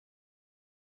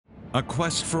A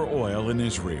quest for oil in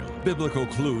Israel. Biblical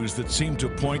clues that seem to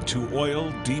point to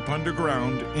oil deep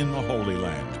underground in the Holy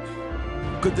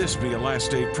Land. Could this be a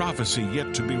last-day prophecy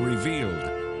yet to be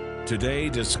revealed? Today,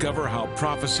 discover how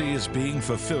prophecy is being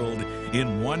fulfilled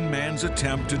in one man's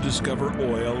attempt to discover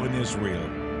oil in Israel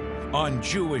on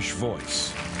Jewish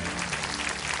Voice.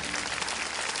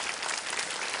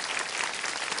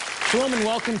 Shalom and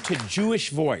welcome to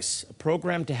Jewish Voice, a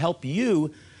program to help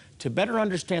you to better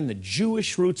understand the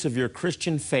Jewish roots of your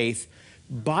Christian faith,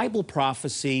 Bible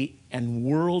prophecy, and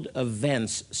world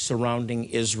events surrounding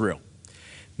Israel.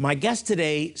 My guest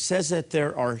today says that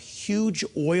there are huge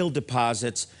oil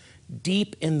deposits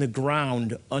deep in the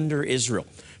ground under Israel.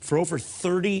 For over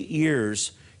 30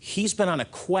 years, he's been on a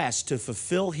quest to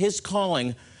fulfill his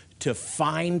calling to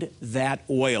find that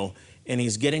oil, and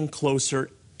he's getting closer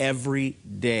every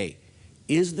day.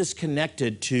 Is this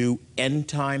connected to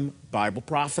end-time Bible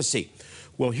prophecy?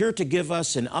 Well, here to give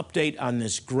us an update on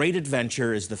this great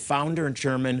adventure is the founder and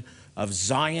chairman of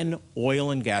Zion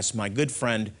Oil and Gas, my good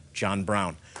friend, John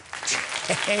Brown.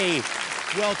 Hey,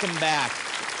 welcome back.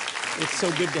 It's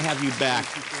so good to have you back.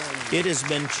 It has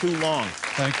been too long.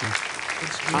 Thank you.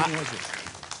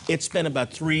 It's been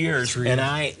about 3 years, and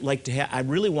I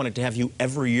really wanted to have you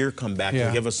every year come back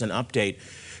and give us an update.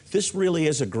 This really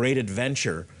is a great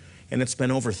adventure, and it's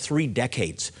been over 3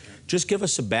 decades. Just give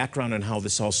us a background on how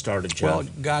this all started, John. Well,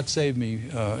 God saved me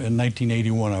in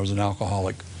 1981. I was an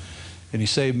alcoholic, and He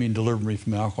saved me and delivered me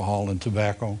from alcohol and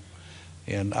tobacco.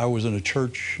 And I was in a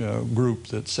church group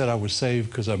that said I was saved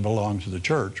because I belonged to the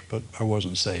church, but I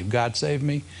wasn't saved. God saved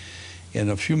me, and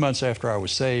a few months after I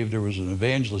was saved, there was an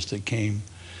evangelist that came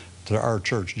to our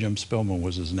church. Jim Spillman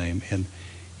was his name, and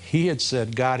he had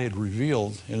said God had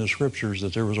revealed in the scriptures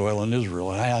that there was oil in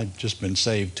Israel, and I had just been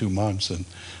saved 2 months, and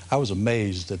I was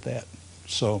amazed at that.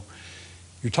 So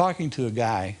you're talking to a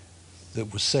guy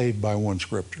that was saved by one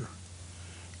scripture,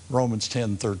 Romans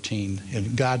 10:13,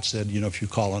 and God said, you know, if you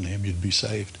call on Him, you'd be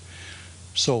saved.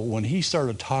 So when he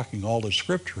started talking all the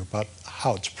scripture about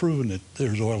how it's proven that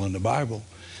there's oil in the Bible,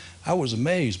 I was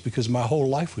amazed because my whole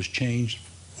life was changed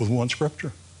with one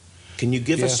scripture. Can you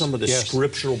give us some of the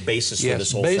scriptural basis for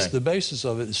this whole thing? The basis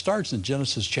of it starts in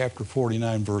Genesis chapter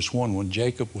 49, verse 1, when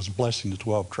Jacob was blessing the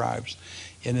 12 tribes.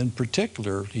 And in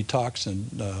particular, he talks in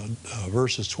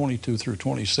verses 22 through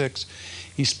 26,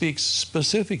 he speaks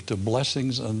specific to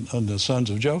blessings on the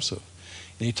sons of Joseph.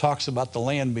 And he talks about the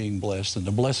land being blessed and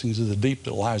the blessings of the deep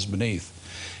that lies beneath.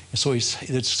 And so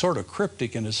it's sort of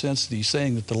cryptic in the sense that he's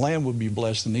saying that the land would be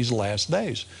blessed in these last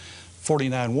days.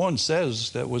 49:1 says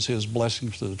that was his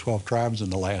blessing for the 12 tribes in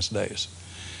the last days.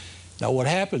 Now what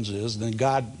happens is then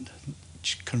God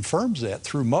confirms that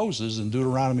through Moses in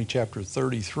Deuteronomy chapter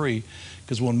 33,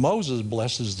 because when Moses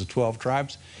blesses the 12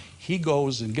 tribes, he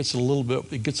goes and gets a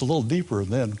little deeper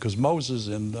then, because Moses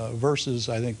in verses,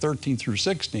 I think, 13 through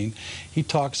 16, he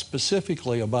talks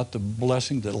specifically about the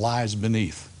blessing that lies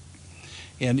beneath.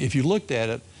 And if you looked at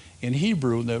it in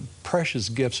Hebrew, the precious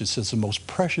gifts, it says the most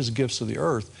precious gifts of the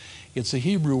earth. It's a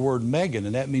Hebrew word megan,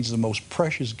 and that means the most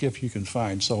precious gift you can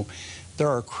find. So there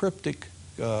are cryptic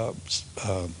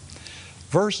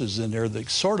verses in there that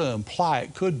sort of imply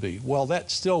it could be. Well,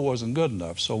 that still wasn't good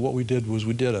enough. So what we did was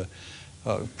we did a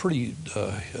pretty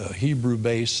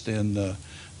Hebrew-based and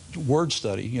word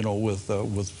study, you know, with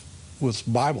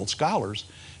Bible scholars.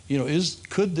 You know,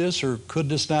 could this or could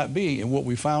this not be? And what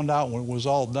we found out when it was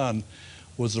all done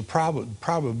was the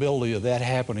probability of that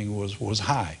happening was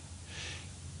high.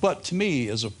 But to me,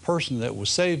 as a person that was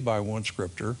saved by one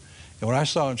scripture, and when I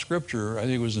saw in scripture, I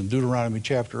think it was in Deuteronomy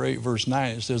chapter 8, verse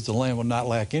 9, it says the land will not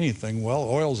lack anything. Well,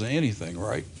 oil's anything,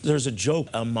 right? There's a joke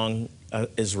among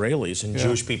Israelis and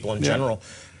Jewish people in general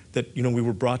that, you know, we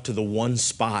were brought to the one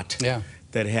spot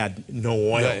that had no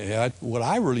oil. What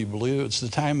I really believe, it's the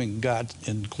timing. God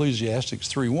in Ecclesiastes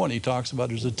 3:1, he talks about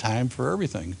there's a time for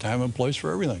everything, time and place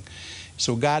for everything.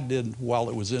 So God did, while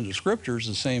it was in the scriptures,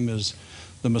 the same as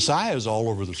the Messiah is all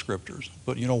over the scriptures.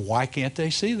 But, you know, why can't they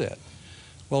see that?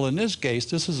 Well, in this case,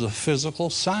 this is a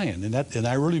physical sign, and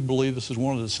I really believe this is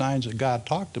one of the signs that God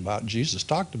talked about, Jesus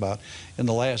talked about in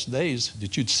the last days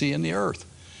that you'd see in the earth.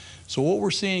 So what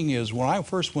we're seeing is, when I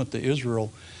first went to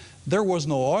Israel, there was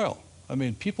no oil. I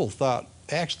mean, people thought,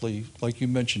 actually, like you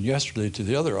mentioned yesterday to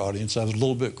the other audience, I was a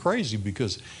little bit crazy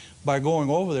because by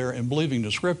going over there and believing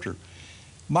the scripture,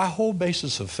 my whole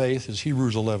basis of faith is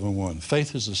Hebrews 11:1.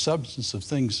 Faith is the substance of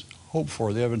things hoped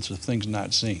for, the evidence of things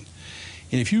not seen.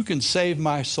 And if you can save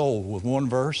my soul with one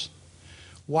verse,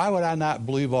 why would I not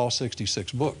believe all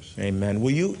 66 books? Amen.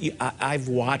 Well, I've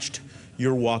watched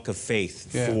your walk of faith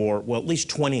for, well, at least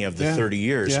 20 of the 30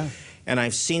 years. And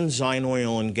I've seen Zion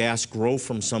Oil and Gas grow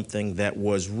from something that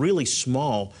was really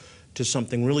small to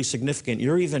something really significant.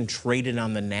 You're even traded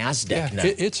on the NASDAQ now.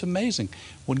 It's amazing.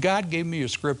 When God gave me a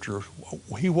scripture,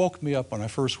 He woke me up when I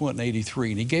first went in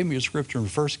 '83, and He gave me a scripture in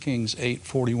 1 Kings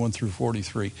 8:41 through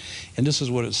 43. And this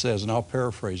is what it says, and I'll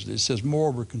paraphrase it. It says,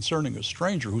 "Moreover, concerning a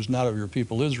stranger who's not of your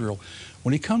people Israel,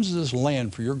 when he comes to this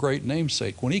land for your great name's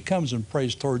sake, when he comes and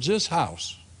prays towards this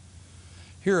house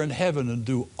here in heaven and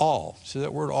do all," see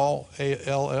that word all,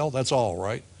 A-L-L, that's all,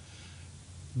 right?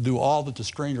 Do all that the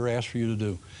stranger asks for you to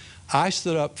do. I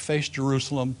stood up, faced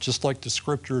Jerusalem, just like the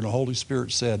scripture and the Holy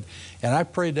Spirit said, and I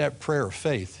prayed that prayer of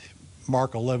faith,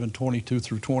 Mark 11:22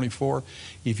 through 24.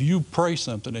 If you pray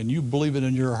something and you believe it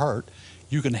in your heart,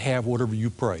 you can have whatever you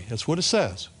pray. That's what it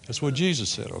says. That's what Jesus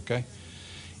said, okay?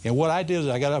 And what I did is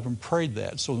I got up and prayed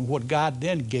that. So what God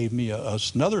then gave me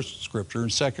another scripture in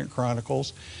 2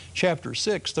 Chronicles chapter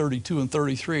 6, 32 and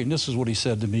 33, and this is what He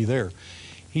said to me there.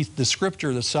 The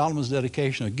scripture, the Solomon's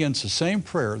dedication, again, it's the same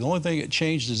prayer. The only thing it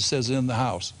changed is it says in the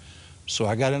house. So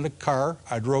I got in a car,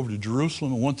 I drove to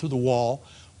Jerusalem and went through the wall,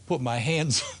 put my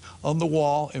hands on the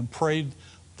wall and prayed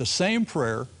the same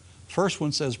prayer. First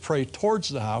one says pray towards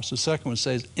the house, the second one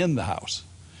says in the house.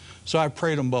 So I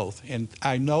prayed them both, and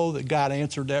I know that God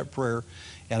answered that prayer,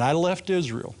 and I left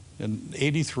Israel in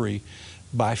 '83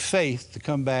 by faith to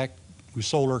come back. We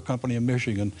sold our company in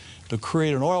Michigan to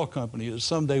create an oil company that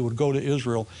someday would go to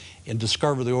Israel and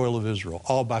discover the oil of Israel,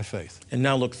 all by faith. And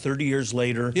now look, 30 years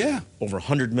later, over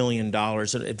 $100 million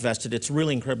invested. It's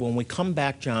really incredible. When we come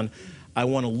back, John, I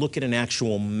want to look at an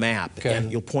actual map,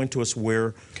 and you'll point to us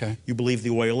where you believe the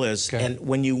oil is. And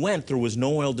when you went, there was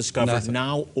no oil discovered. Nothing.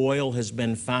 Now oil has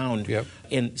been found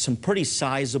in some pretty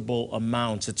sizable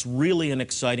amounts. It's really an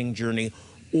exciting journey.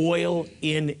 Oil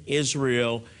in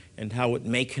Israel and how it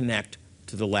may connect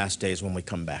to the last days when we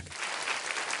come back.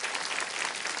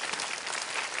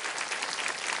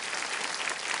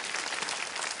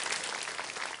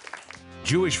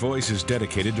 Jewish Voice is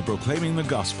dedicated to proclaiming the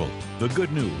gospel, the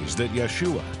good news that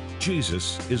Yeshua,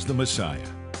 Jesus, is the Messiah,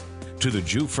 to the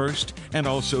Jew first and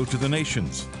also to the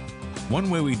nations. One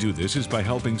way we do this is by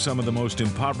helping some of the most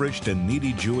impoverished and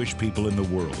needy Jewish people in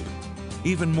the world.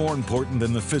 Even more important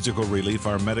than the physical relief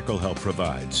our medical help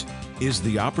provides is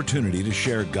the opportunity to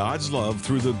share God's love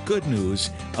through the good news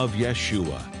of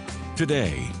Yeshua.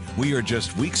 Today, we are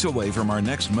just weeks away from our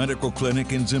next medical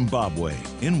clinic in Zimbabwe,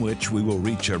 in which we will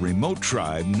reach a remote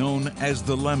tribe known as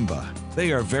the Lemba.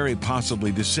 They are very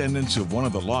possibly descendants of one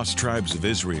of the lost tribes of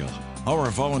Israel. Our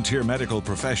volunteer medical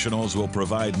professionals will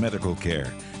provide medical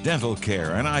care, dental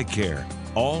care, and eye care,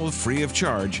 all free of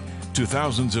charge to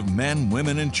thousands of men,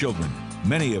 women, and children,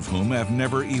 many of whom have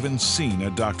never even seen a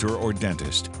doctor or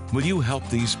dentist. Will you help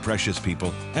these precious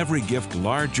people? Every gift,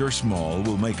 large or small,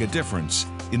 will make a difference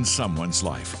in someone's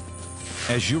life.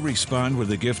 As you respond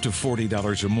with a gift of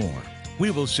 $40 or more,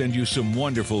 we will send you some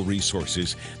wonderful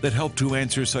resources that help to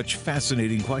answer such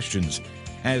fascinating questions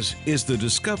as, is the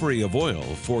discovery of oil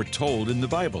foretold in the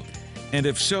Bible? And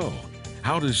if so,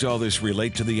 how does all this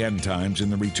relate to the end times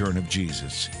and the return of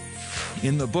Jesus?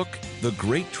 In the book, The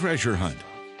Great Treasure Hunt,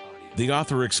 the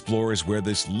author explores where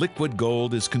this liquid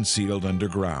gold is concealed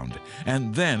underground.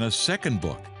 And then a second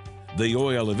book, The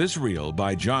Oil of Israel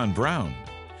by John Brown,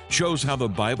 shows how the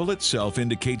Bible itself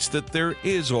indicates that there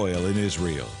is oil in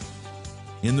Israel.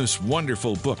 In this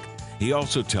wonderful book, he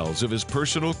also tells of his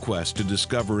personal quest to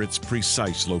discover its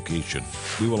precise location.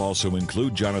 We will also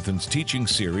include Jonathan's teaching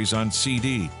series on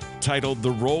CD, titled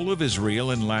The Role of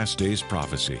Israel in Last Days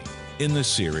Prophecy. In this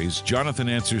series, Jonathan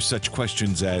answers such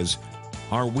questions as,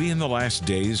 are we in the last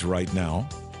days right now?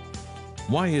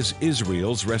 Why is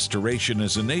Israel's restoration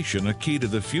as a nation a key to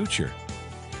the future?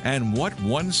 And what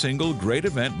one single great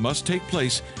event must take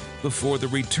place before the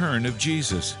return of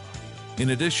Jesus?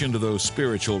 In addition to those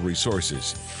spiritual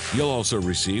resources, you'll also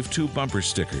receive 2 bumper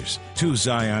stickers, 2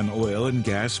 Zion Oil and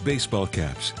Gas baseball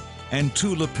caps, and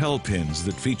 2 lapel pins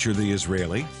that feature the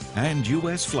Israeli and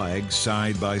U.S. flags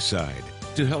side by side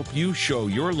to help you show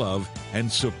your love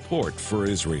and support for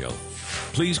Israel.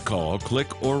 Please call,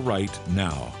 click, or write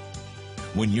now.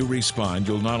 When you respond,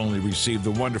 you'll not only receive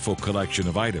the wonderful collection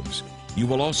of items, you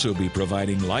will also be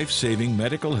providing life-saving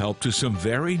medical help to some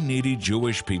very needy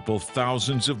Jewish people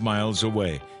thousands of miles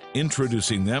away,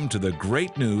 introducing them to the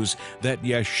great news that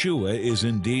Yeshua is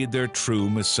indeed their true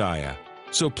Messiah.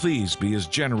 So please be as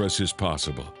generous as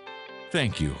possible.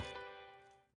 Thank you.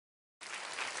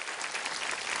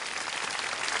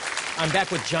 I'm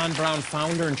back with John Brown,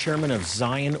 founder and chairman of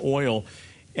Zion Oil,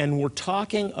 and we're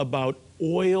talking about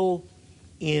oil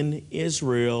in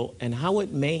Israel and how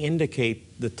it may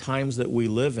indicate the times that we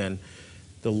live in.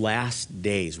 the last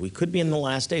days. We could be in the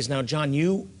last days. Now, John,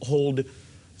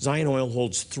 Zion Oil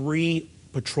holds 3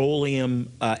 petroleum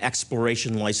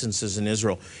exploration licenses in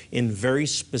Israel in very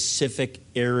specific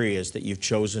areas that you've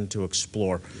chosen to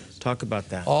explore. Talk about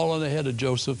that. All on the head of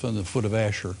Joseph and the foot of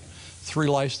Asher. 3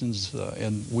 licenses,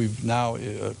 and we've now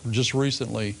just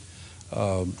recently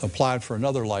applied for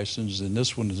another license, and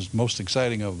this one is most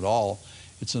exciting of it all.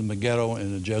 It's in Megiddo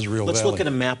and the Jezreel Let's Valley. look at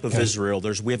a map of Israel.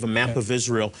 We have a map of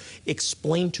Israel.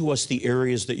 Explain to us the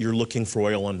areas that you're looking for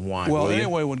oil and why. Well,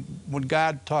 anyway, when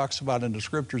God talks about in the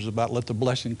scriptures about let the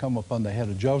blessing come upon the head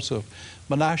of Joseph,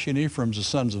 Manasseh and Ephraim's the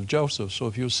sons of Joseph. So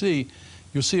if you'll see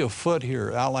a foot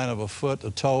here, outline of a foot,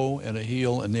 a toe, and a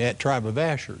heel, and the tribe of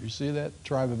Asher. You see that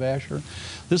tribe of Asher?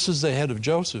 This is the head of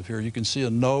Joseph here. You can see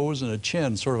a nose and a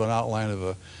chin, sort of an outline of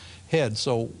a head.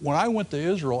 So when I went to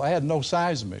Israel, I had no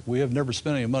seismic. We have never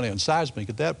spent any money on seismic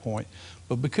at that point.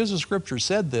 But because the scripture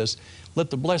said this, let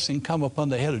the blessing come upon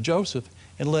the head of Joseph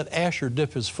and let Asher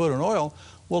dip his foot in oil.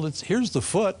 Well, here's the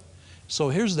foot. So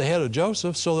here's the head of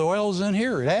Joseph. So the oil is in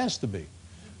here. It has to be.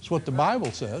 It's what the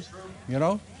Bible says, you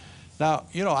know. Now,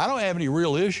 you know, I don't have any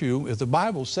real issue. If the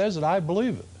Bible says it, I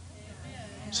believe it.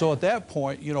 So at that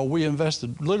point, you know, we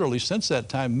invested literally since that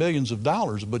time millions of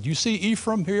dollars. But you see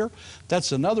Ephraim here?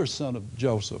 That's another son of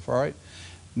Joseph, all right?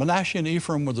 Manasseh and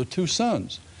Ephraim were the 2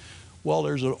 sons. Well,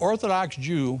 there's an Orthodox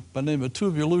Jew by the name of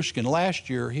Tuv Yelushkin. Last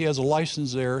year, he has a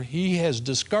license there. He has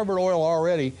discovered oil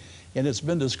already, and it's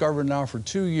been discovered now for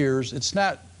 2 years. It's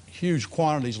not huge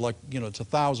quantities like, you know, it's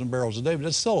 1,000 barrels a day, but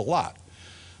it's still a lot.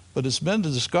 But it's been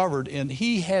discovered, and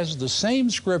he has the same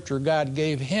scripture God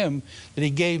gave him that he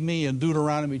gave me in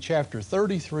Deuteronomy chapter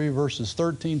 33, verses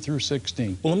 13 through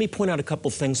 16. Well, let me point out a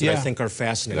couple things that I think are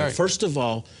fascinating. Right. First of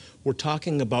all, we're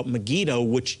talking about Megiddo,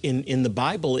 which in the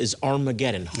Bible is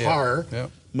Armageddon. Har,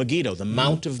 Megiddo, the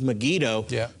Mount of Megiddo.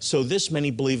 So this,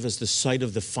 many believe, is the site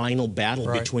of the final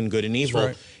battle between good and evil.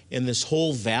 Right. And this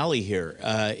whole valley here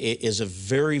is a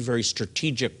very, very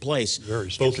strategic place,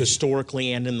 both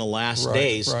historically and in the last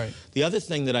days. The other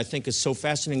thing that I think is so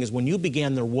fascinating is when you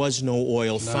began, there was no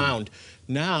oil found.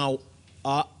 Now,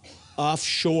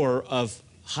 offshore of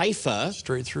Haifa,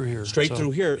 straight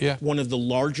through here, one of the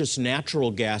largest natural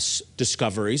gas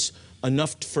discoveries,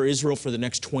 enough for Israel for the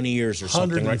next 20 years or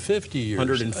something, 150 years.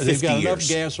 150 They've got years. enough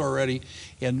gas already.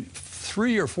 And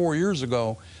 3 or 4 years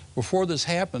ago, before this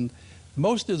happened,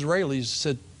 most Israelis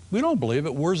said, we don't believe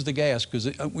it, where's the gas? Because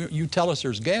you tell us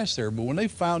there's gas there, but when they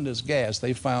found this gas,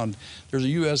 they found, there's a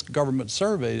U.S. government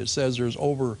survey that says there's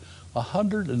over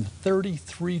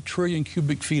 133 trillion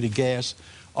cubic feet of gas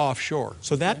offshore.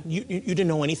 So that, you didn't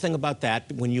know anything about that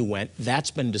when you went.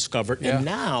 That's been discovered. And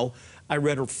now, I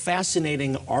read a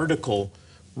fascinating article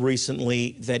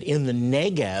recently that in the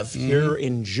Negev, here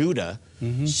in Judah,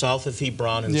 south of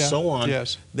Hebron and so on,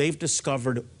 they've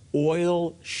discovered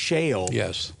oil shale,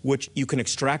 which you can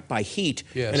extract by heat,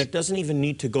 and it doesn't even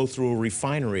need to go through a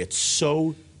refinery. It's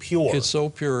so pure. It's so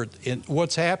pure. And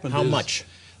what's happened How is much?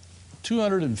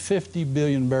 250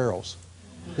 billion barrels.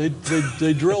 They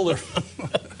drill their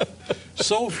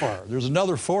so far. There's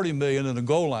another 40 billion in the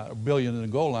goal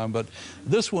line, but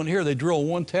this one here, they drill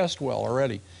 1 test well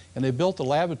already. And they built a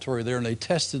laboratory there, and they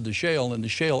tested the shale, and the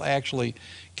shale actually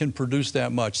can produce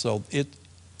that much. So it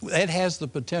has the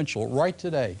potential right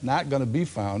today, not going to be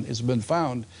found, it's been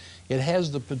found. It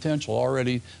has the potential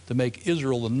already to make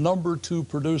Israel the #2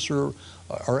 producer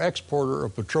or exporter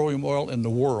of petroleum oil in the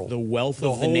world. The wealth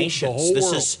of the nations.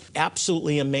 This is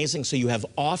absolutely amazing. So you have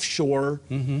offshore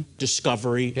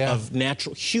discovery of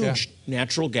huge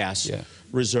natural gas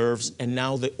reserves, and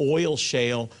now the oil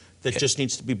shale that just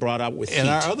needs to be brought out with heat. And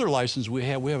our other license, we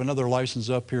have another license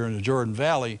up here in the Jordan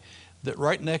Valley that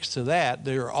right next to that,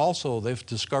 they've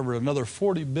discovered another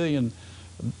 40 billion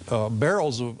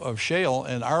barrels of shale,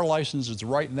 and our license is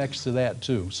right next to that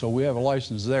too. So we have a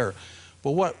license there.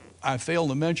 But what I failed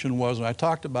to mention was, when I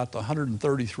talked about the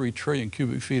 133 trillion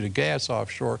cubic feet of gas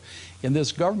offshore, in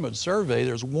this government survey,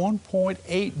 there's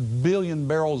 1.8 billion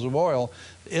barrels of oil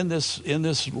in this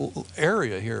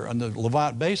area here in the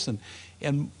Levant Basin.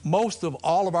 And most of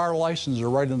all of our licenses are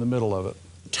right in the middle of it.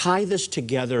 Tie this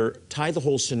together, tie the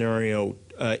whole scenario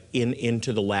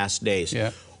into the last days.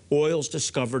 Oil's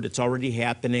discovered, it's already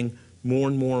happening, more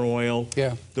and more oil.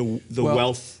 The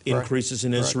wealth increases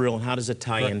in Israel, and how does it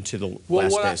tie into the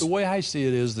last days? The way I see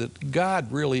it is that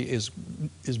God really is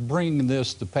bringing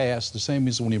this to pass, the same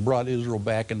as when he brought Israel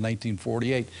back in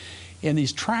 1948. And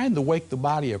he's trying to wake the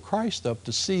body of Christ up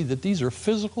to see that these are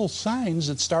physical signs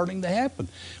that's starting to happen.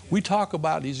 We talk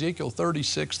about Ezekiel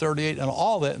 36, 38, and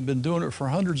all that, and been doing it for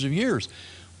hundreds of years.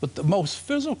 But the most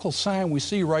physical sign we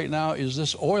see right now is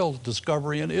this oil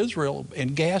discovery in Israel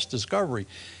and gas discovery.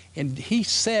 And he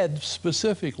said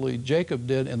specifically, Jacob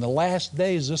did, in the last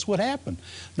days this would happen.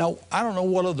 Now, I don't know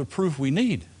what other proof we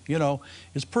need. You know,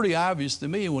 it's pretty obvious to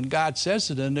me when God says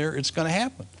it in there, it's going to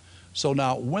happen. So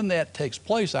now, when that takes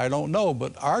place, I don't know.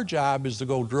 But our job is to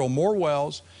go drill more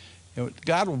wells. And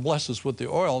God will bless us with the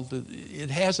oil.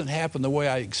 It hasn't happened the way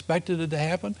I expected it to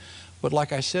happen. But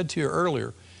like I said to you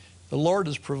earlier, the Lord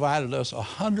has provided us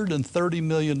 $130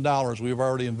 million we've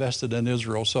already invested in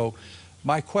Israel. So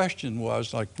my question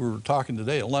was, like we were talking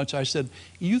today at lunch, I said,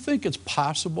 you think it's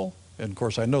possible? And of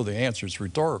course, I know the answer is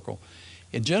rhetorical.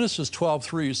 In Genesis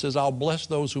 12:3, it says, I'll bless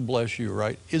those who bless you,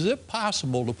 right? Is it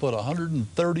possible to put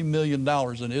 $130 million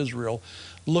in Israel,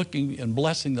 looking and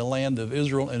blessing the land of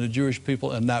Israel and the Jewish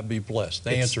people, and not be blessed?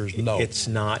 The answer is no. It's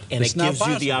not. And it's it gives not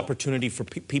you the opportunity for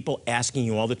people asking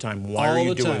you all the time, why all are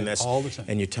you the doing time, this? all the time.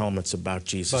 And you tell them it's about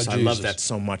Jesus. About I love Jesus. that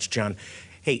so much, John.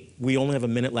 Hey, we only have a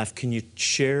minute left. Can you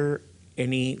share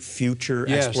any future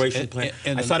Yes, exploration plan?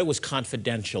 and I thought it was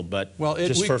confidential, but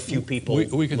just for a few people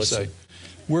we can listen. say.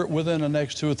 We're within the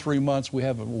next 2 or 3 months, we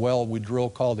have a well we drill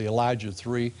called the Elijah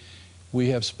 3. We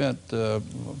have spent $15,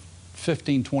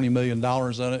 $20 million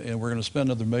in it, and we're going to spend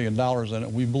another $1 million in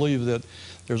it. We believe that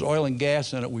there's oil and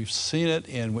gas in it. We've seen it,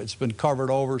 and it's been covered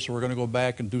over, so we're going to go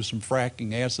back and do some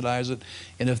fracking, acidize it.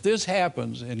 And if this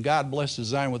happens, and God blesses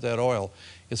Zion with that oil,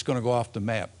 it's going to go off the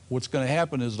map. What's going to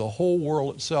happen is the whole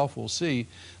world itself will see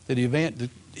that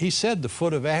he said the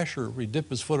foot of Asher, we dip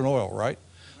his foot in oil, right?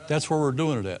 That's where we're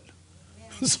doing it at.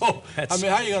 So, I mean,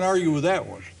 how are you going to argue with that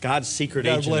one? God's secret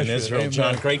God agent bless in you. Israel. Amen.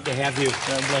 John, great to have you.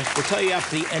 God bless you. We'll tell you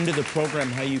after the end of the program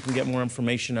how you can get more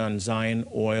information on Zion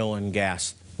oil and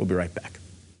gas. We'll be right back.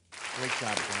 Great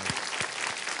job, John.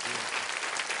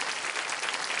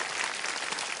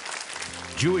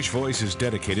 Jewish Voice is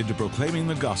dedicated to proclaiming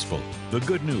the gospel, the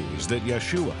good news that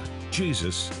Yeshua,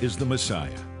 Jesus, is the Messiah,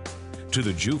 to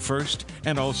the Jew first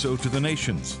and also to the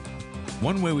nations.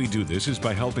 One way we do this is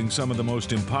by helping some of the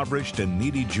most impoverished and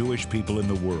needy Jewish people in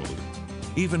the world.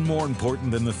 Even more important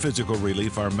than the physical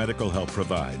relief our medical help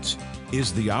provides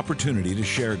is the opportunity to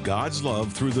share God's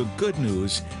love through the good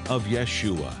news of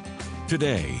Yeshua.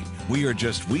 Today, we are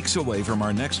just weeks away from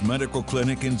our next medical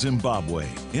clinic in Zimbabwe,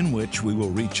 in which we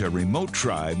will reach a remote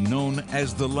tribe known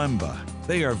as the Lemba.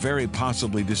 They are very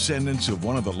possibly descendants of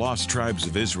one of the lost tribes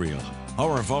of Israel.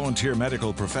 Our volunteer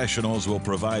medical professionals will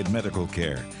provide medical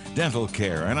care, dental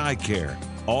care, and eye care,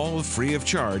 all free of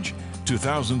charge to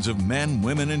thousands of men,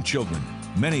 women, and children,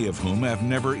 many of whom have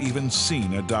never even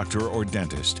seen a doctor or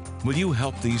dentist. Will you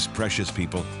help these precious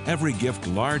people? Every gift,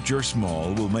 large or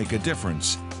small, will make a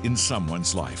difference in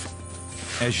someone's life.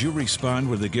 As you respond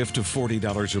with a gift of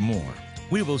 $40 or more,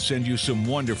 we will send you some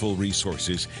wonderful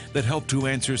resources that help to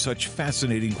answer such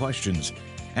fascinating questions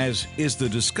as, is the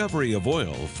discovery of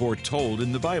oil foretold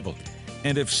in the Bible?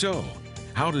 And if so,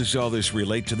 how does all this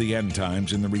relate to the end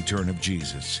times and the return of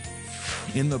Jesus?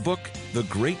 In the book, The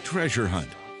Great Treasure Hunt,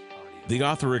 the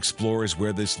author explores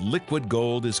where this liquid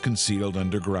gold is concealed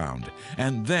underground.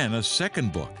 And then a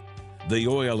second book, The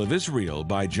Oil of Israel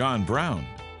by John Brown,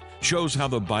 shows how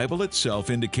the Bible itself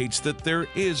indicates that there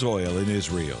is oil in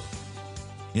Israel.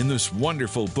 In this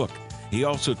wonderful book, he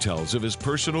also tells of his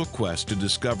personal quest to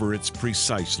discover its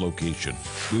precise location.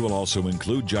 We will also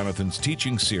include Jonathan's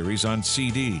teaching series on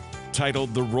CD,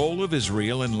 titled The Role of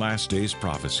Israel in Last Days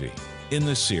Prophecy. In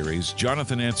this series,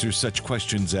 Jonathan answers such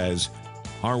questions as,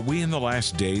 are we in the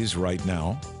last days right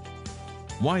now?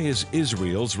 Why is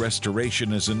Israel's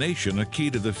restoration as a nation a key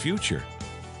to the future?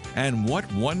 And what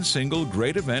one single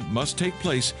great event must take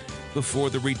place before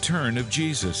the return of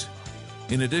Jesus?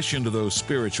 In addition to those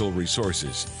spiritual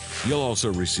resources, you'll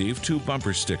also receive 2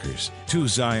 bumper stickers, 2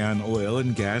 Zion oil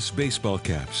and gas baseball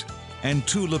caps, and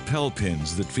 2 lapel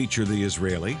pins that feature the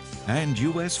Israeli and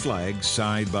U.S. flags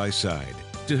side by side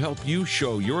to help you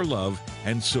show your love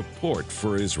and support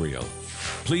for Israel.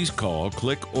 Please call,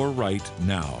 click, or write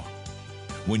now.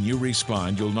 When you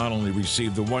respond, you'll not only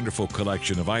receive the wonderful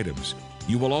collection of items,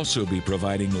 you will also be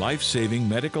providing life-saving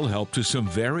medical help to some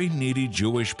very needy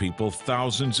Jewish people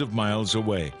thousands of miles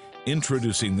away,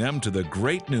 introducing them to the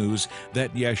great news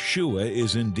that Yeshua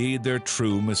is indeed their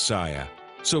true Messiah.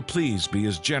 So please be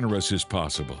as generous as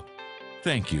possible.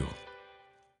 Thank you.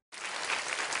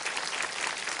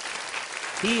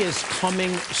 He is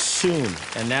coming soon,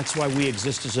 and that's why we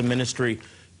exist as a ministry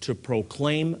to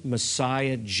proclaim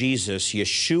Messiah Jesus,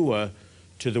 Yeshua,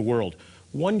 to the world.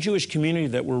 One Jewish community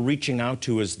that we're reaching out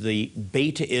to is the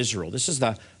Beta Israel. This is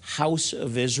the House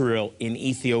of Israel in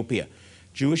Ethiopia.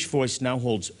 Jewish Voice now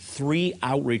holds 3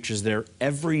 outreaches there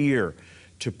every year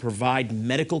to provide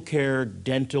medical care,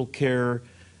 dental care,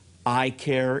 eye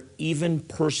care, even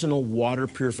personal water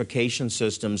purification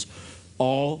systems,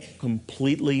 all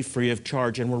completely free of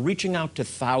charge. And we're reaching out to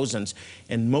thousands,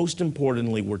 and most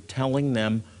importantly, we're telling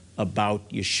them about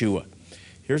Yeshua.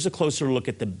 Here's a closer look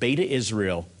at the Beta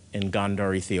Israel in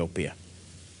Gondar, Ethiopia.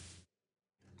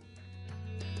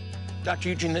 Dr.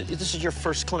 Eugene, this is your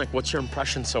first clinic. What's your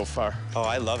impression so far? Oh,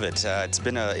 I love it. It's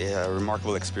been a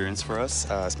remarkable experience for us.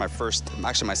 It's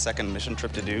actually my second mission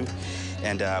trip to do.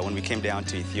 And when we came down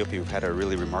to Ethiopia, we've had a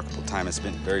really remarkable time. It's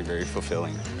been very, very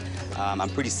fulfilling. I'm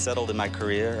pretty settled in my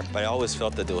career, but I always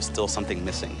felt that there was still something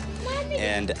missing.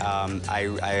 And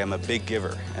I am a big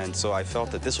giver, and so I felt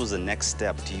that this was the next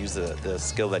step to use the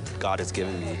skill that God has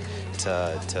given me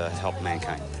to help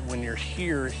mankind. When you're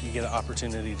here, you get an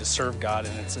opportunity to serve God,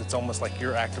 and it's almost like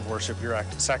your act of worship, your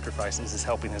act of sacrifices is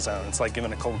helping His own. It's like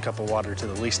giving a cold cup of water to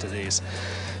the least of these.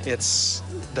 It's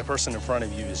the person in front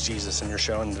of you is Jesus, and you're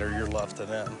showing your love to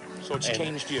them. So it's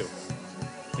changed you.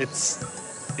 It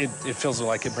feels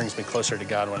like it brings me closer to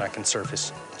God when I can serve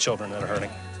His children that are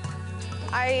hurting.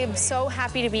 I'm so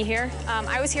happy to be here.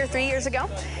 I was here 3 years ago,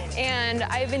 and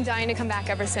I've been dying to come back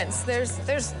ever since.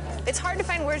 It's hard to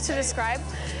find words to describe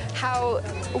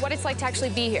what it's like to actually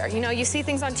be here. You know, you see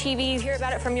things on TV, you hear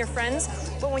about it from your friends,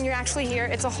 but when you're actually here,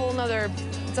 it's a whole nother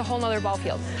ball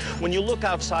field. When you look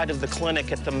outside of the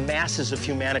clinic at the masses of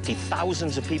humanity,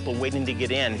 thousands of people waiting to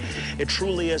get in, it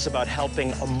truly is about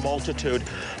helping a multitude.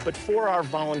 But for our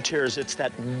volunteers, it's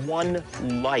that one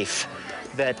life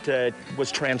that was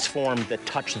transformed, that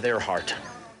touched their heart.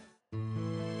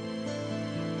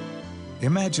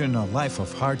 Imagine a life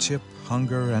of hardship,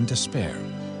 hunger, and despair,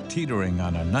 teetering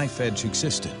on a knife-edge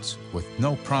existence with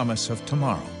no promise of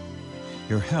tomorrow.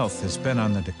 Your health has been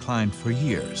on the decline for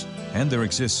years, and there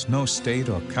exists no state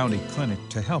or county clinic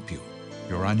to help you.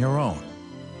 You're on your own.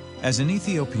 As an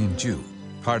Ethiopian Jew,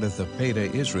 part of the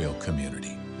Beta Israel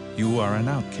community, you are an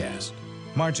outcast,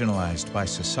 marginalized by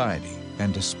society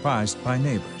and despised by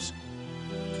neighbors.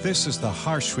 This is the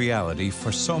harsh reality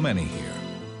for so many here.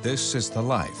 This is the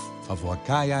life of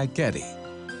Wagaya Getty.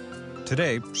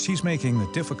 Today, she's making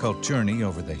the difficult journey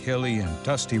over the hilly and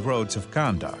dusty roads of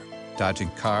Gondar, dodging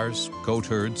cars, goat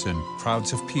herds, and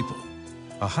crowds of people.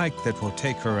 A hike that will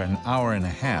take her an hour and a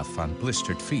half on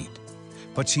blistered feet.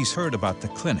 But she's heard about the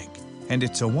clinic, and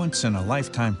it's a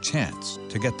once-in-a-lifetime chance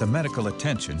to get the medical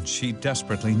attention she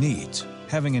desperately needs,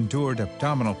 having endured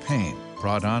abdominal pain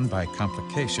brought on by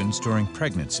complications during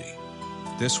pregnancy.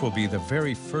 This will be the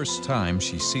very first time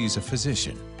she sees a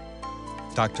physician.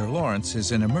 Dr. Lawrence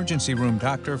is an emergency room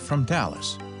doctor from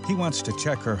Dallas. He wants to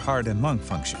check her heart and lung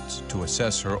functions to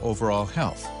assess her overall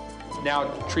health.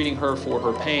 Now treating her for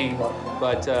her pain,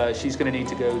 but she's going to need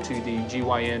to go to the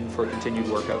GYN for continued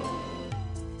workup.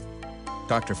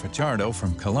 Dr. Fajardo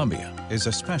from Columbia is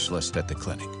a specialist at the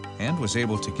clinic and was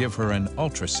able to give her an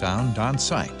ultrasound on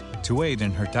site to aid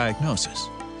in her diagnosis.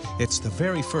 It's the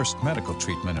very first medical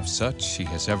treatment of such she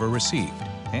has ever received,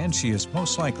 and she is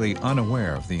most likely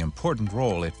unaware of the important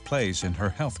role it plays in her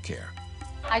health care.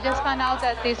 I just found out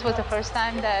that this was the first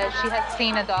time that she had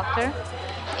seen a doctor,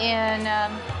 and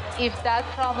if that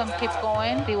problem keeps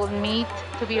going, they will need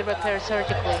to be repaired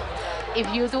surgically.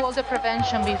 If you do all the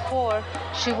prevention before,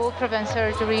 she will prevent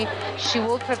surgery, she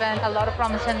will prevent a lot of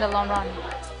problems in the long run.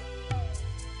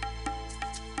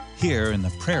 Here in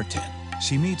the prayer tent,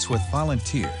 she meets with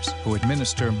volunteers who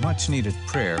administer much-needed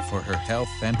prayer for her health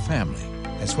and family,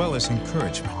 as well as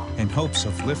encouragement in hopes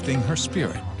of lifting her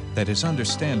spirit that is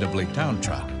understandably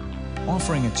downtrodden,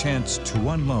 offering a chance to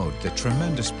unload the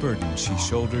tremendous burden she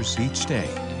shoulders each day.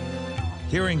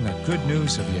 Hearing the good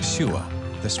news of Yeshua,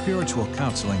 the spiritual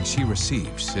counseling she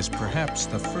receives is perhaps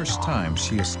the first time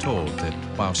she is told that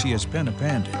while she has been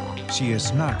abandoned, she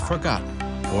is not forgotten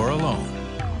or alone,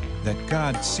 that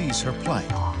God sees her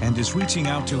plight and is reaching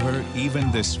out to her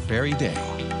even this very day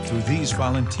through these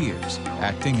volunteers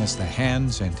acting as the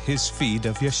hands and his feet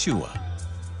of Yeshua.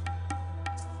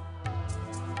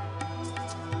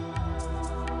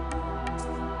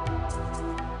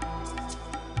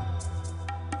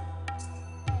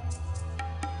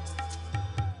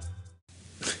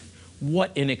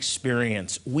 What an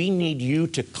experience. We need you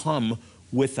to come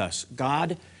with us.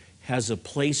 God has a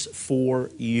place for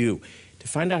you. To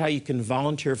find out how you can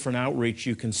volunteer for an outreach,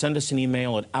 you can send us an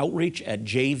email at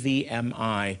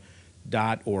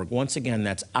outreach@jvmi.org. Once again,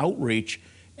 that's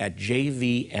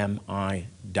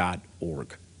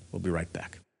outreach@jvmi.org. We'll be right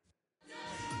back.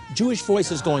 Jewish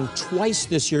Voice is going twice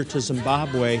this year to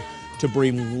Zimbabwe to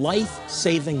bring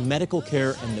life-saving medical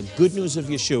care and the good news of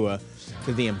Yeshua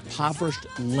to the impoverished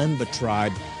Lemba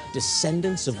tribe,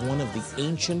 descendants of one of the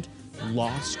ancient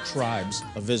lost tribes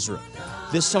of Israel.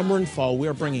 This summer and fall, we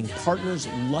are bringing partners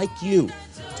like you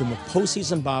to Maposi,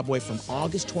 Zimbabwe from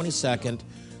August 22nd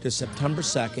to September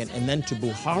 2nd, and then to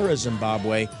Buhara,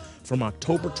 Zimbabwe from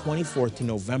October 24th to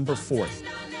November 4th.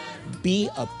 Be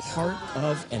a part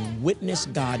of and witness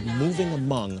God moving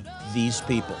among these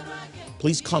people.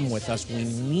 Please come with us. We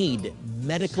need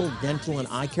medical, dental, and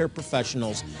eye care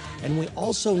professionals, and we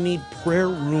also need prayer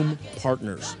room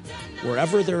partners.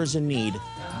 Wherever there is a need,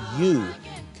 you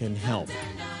can help.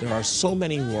 There are so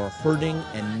many who are hurting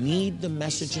and need the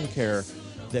message and care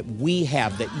that we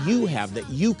have, that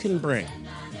you can bring.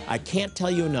 I can't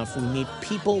tell you enough. We need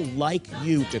people like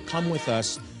you to come with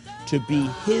us to be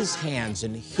His hands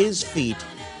and His feet,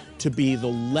 to be the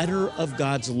letter of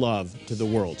God's love to the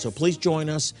world. So please join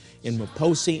us in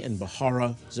Maposi and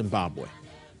Buhara, Zimbabwe.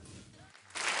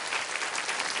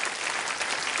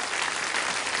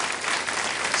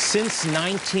 Since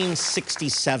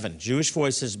 1967, Jewish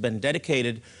Voice has been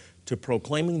dedicated to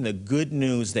proclaiming the good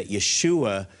news that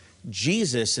Yeshua,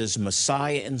 Jesus, is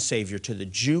Messiah and Savior to the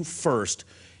Jew first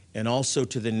and also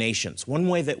to the nations. One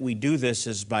way that we do this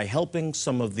is by helping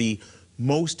some of the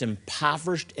most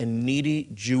impoverished and needy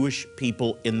Jewish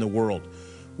people in the world.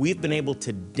 We've been able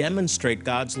to demonstrate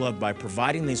God's love by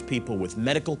providing these people with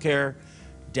medical care,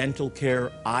 dental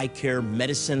care, eye care,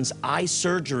 medicines, eye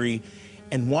surgery,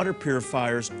 and water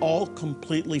purifiers, all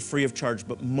completely free of charge.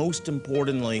 But most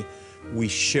importantly, we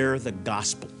share the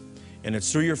gospel. And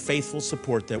it's through your faithful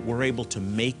support that we're able to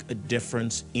make a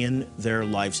difference in their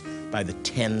lives by the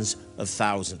tens of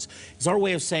thousands. As our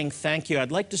way of saying thank you,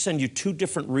 I'd like to send you two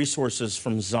different resources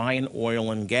from Zion Oil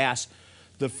and Gas.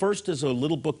 The first is a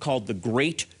little book called The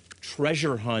Great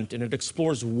Treasure Hunt, and it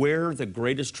explores where the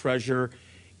greatest treasure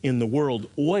in the world,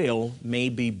 oil, may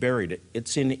be buried.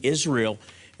 It's in Israel.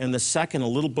 And the second, a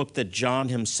little book that John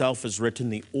himself has written,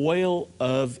 The Oil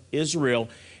of Israel.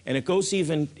 And it goes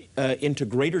even into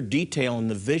greater detail in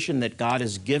the vision that God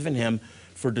has given him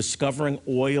for discovering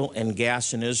oil and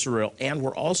gas in Israel. And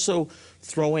we're also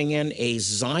throwing in a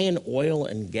Zion Oil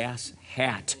and Gas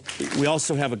hat. We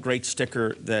also have a great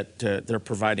sticker that they're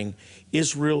providing.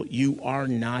 Israel, you are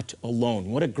not alone.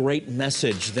 What a great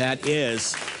message that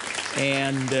is.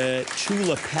 And two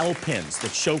lapel pins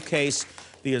that showcase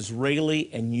the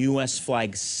Israeli and U.S.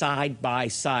 flag side by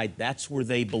side. That's where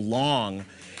they belong.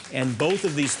 And both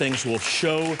of these things will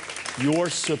show your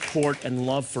support and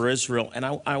love for Israel. And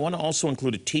I want to also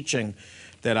include a teaching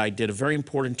that I did, a very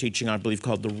important teaching, I believe,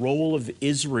 called The Role of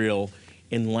Israel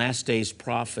in Last Days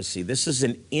Prophecy. This is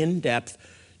an in-depth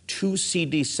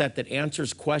 2-CD set that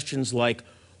answers questions like,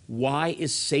 why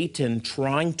is Satan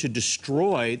trying to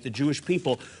destroy the Jewish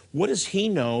people? What does he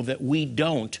know that we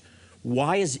don't?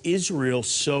 Why is Israel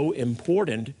so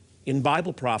important in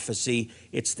Bible prophecy?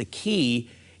 It's the key.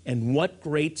 And what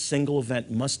great single event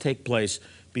must take place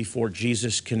before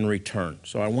Jesus can return?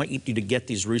 So I want you to get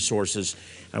these resources.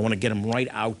 I want to get them right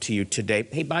out to you today.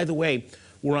 Hey, by the way,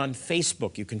 we're on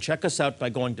Facebook. You can check us out by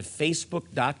going to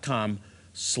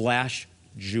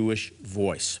facebook.com/Jewish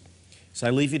Voice. As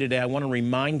I leave you today, I want to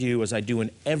remind you, as I do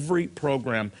in every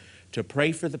program, to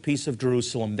pray for the peace of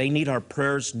Jerusalem. They need our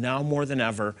prayers now more than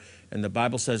ever. And the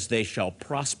Bible says they shall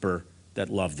prosper that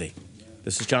love thee.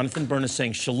 This is Jonathan Bernis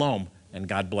saying shalom, and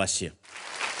God bless you.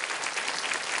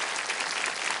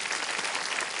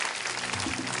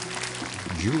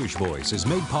 Jewish Voice is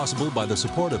made possible by the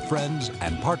support of friends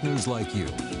and partners like you.